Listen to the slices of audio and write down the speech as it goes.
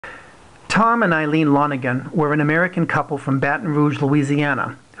Tom and Eileen Lonergan were an American couple from Baton Rouge,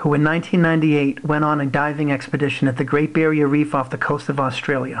 Louisiana, who in 1998 went on a diving expedition at the Great Barrier Reef off the coast of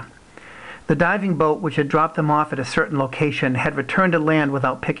Australia. The diving boat, which had dropped them off at a certain location, had returned to land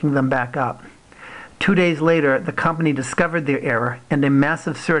without picking them back up. 2 days later, the company discovered their error and a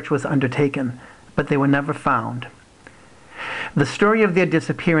massive search was undertaken, but they were never found. The story of their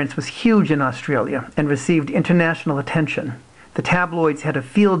disappearance was huge in Australia and received international attention. The tabloids had a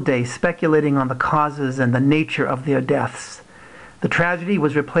field day speculating on the causes and the nature of their deaths. The tragedy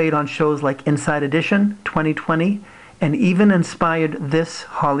was replayed on shows like Inside Edition, 2020, and even inspired this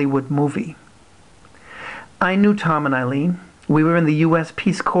Hollywood movie. I knew Tom and Eileen. We were in the U.S.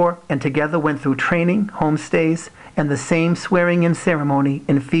 Peace Corps and together went through training, homestays, and the same swearing-in ceremony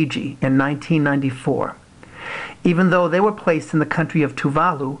in Fiji in 1994. Even though they were placed in the country of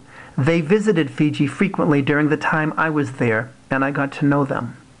Tuvalu, they visited Fiji frequently during the time I was there, and I got to know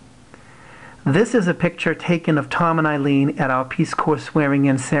them. This is a picture taken of Tom and Eileen at our Peace Corps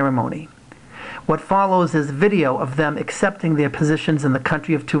swearing-in ceremony. What follows is video of them accepting their positions in the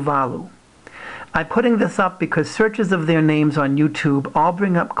country of Tuvalu. I'm putting this up because searches of their names on YouTube all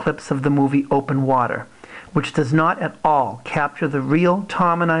bring up clips of the movie Open Water, which does not at all capture the real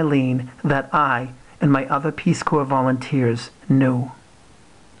Tom and Eileen that I and my other Peace Corps volunteers knew.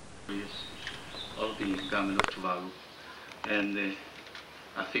 Of the government of Tuvalu, and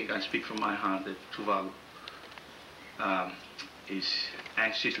I think I speak from my heart that Tuvalu is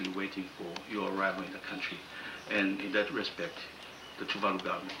anxiously waiting for your arrival in the country, and in that respect, the Tuvalu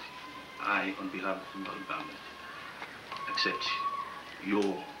government, I, on behalf of the Tuvalu government, accept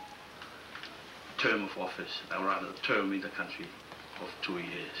your term of office, or rather term in the country of 2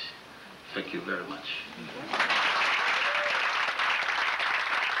 years. Thank you very much.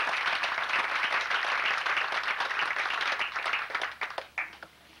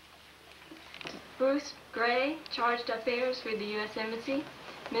 Bruce Gray, Charged Affairs for the U.S. Embassy.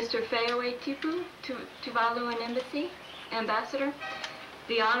 Mr. Fayoe Tipu, Tuvaluan Embassy, Ambassador.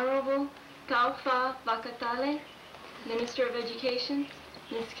 The Honorable Taufa Vakatale, Minister of Education.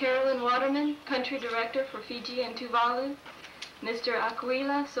 Ms. Carolyn Waterman, Country Director for Fiji and Tuvalu. Mr.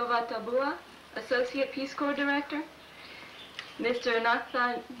 Aquila Sovatabua, Associate Peace Corps Director. Mr.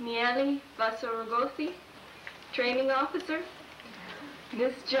 Nathanieli Vasaragothi, Training Officer.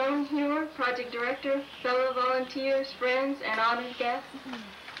 Ms. Joan Hewer, Project Director, fellow volunteers, friends, and honored guests.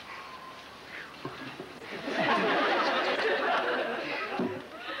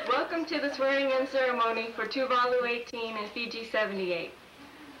 Welcome to the swearing-in ceremony for Tuvalu 18 and Fiji 78.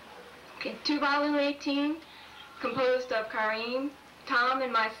 Okay, Tuvalu 18, composed of Kareem, Tom,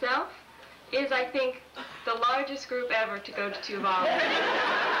 and myself, is, I think, the largest group ever to go to Tuvalu.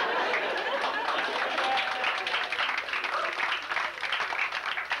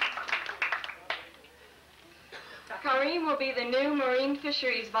 Kareem will be the new Marine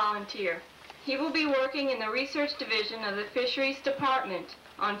Fisheries volunteer. He will be working in the research division of the Fisheries Department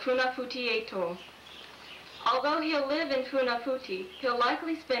on Funafuti Atoll. Although he'll live in Funafuti, he'll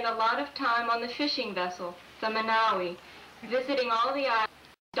likely spend a lot of time on the fishing vessel, the Manawi, visiting all the islands,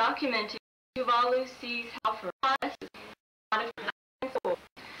 documenting Tuvalu seas health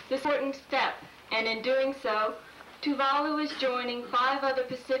this important step, and in doing so, Tuvalu is joining 5 other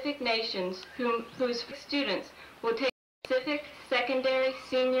Pacific nations whose students will take Pacific Secondary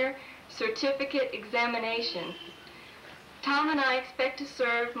Senior Certificate Examination. Tom and I expect to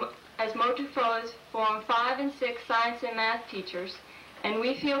serve as Motufoa's Form 5 and 6 Science and Math teachers, and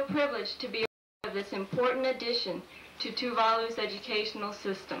we feel privileged to be a part of this important addition to Tuvalu's educational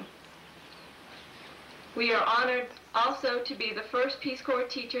system. We are honored also to be the first Peace Corps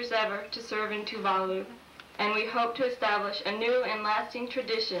teachers ever to serve in Tuvalu, and we hope to establish a new and lasting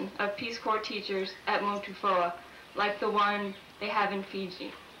tradition of Peace Corps teachers at Motufoa, like the one they have in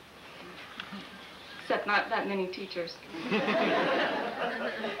Fiji. Except not that many teachers.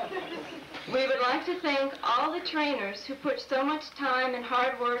 We would like to thank all the trainers who put so much time and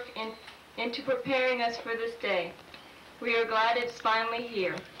hard work into preparing us for this day. We are glad it's finally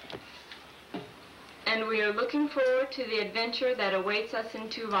here. And we are looking forward to the adventure that awaits us in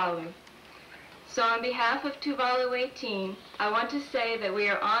Tuvalu. So on behalf of Tuvalu 18, I want to say that we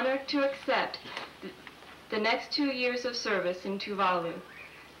are honored to accept the next 2 years of service in Tuvalu.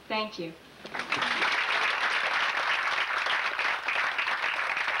 Thank you.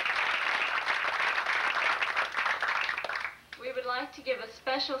 We would like to give a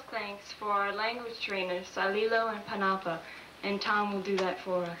special thanks for our language trainers, Salilo and Panapa, and Tom will do that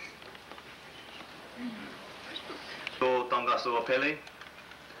for us. So tanga so pele,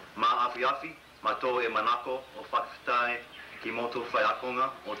 ma afi afi, ma to e manako o whakawhitai ki moto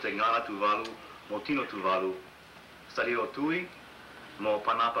whaiakonga o te ngara Tuvalu mo Tino Tuvalu, Sari o Tui mo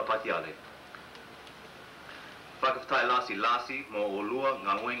Panapa Patiale. Whakawhtai lasi lasi mo o lua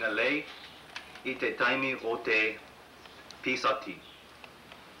ngā ngoenga lei i te taimi o te Pisati.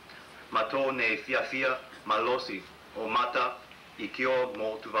 Mato ne fia malosi o mata I kio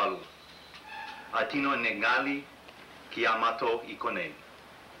mo Tuvalu. A tino ne ngali ki a mato I konei.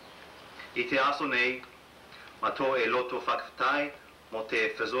 I te aso nei, mato e loto whakawhtai mo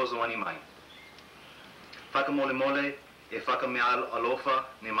te whezozoani mai. Whakamole mole e whakamea alofa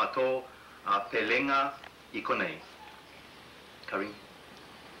ne mato a pelenga I konei. Karin?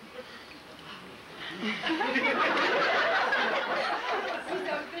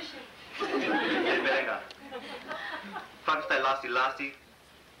 Te pelenga. Whakawhtai lasi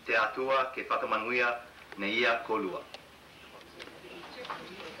te atua ke whakamanuia ne ia kolua.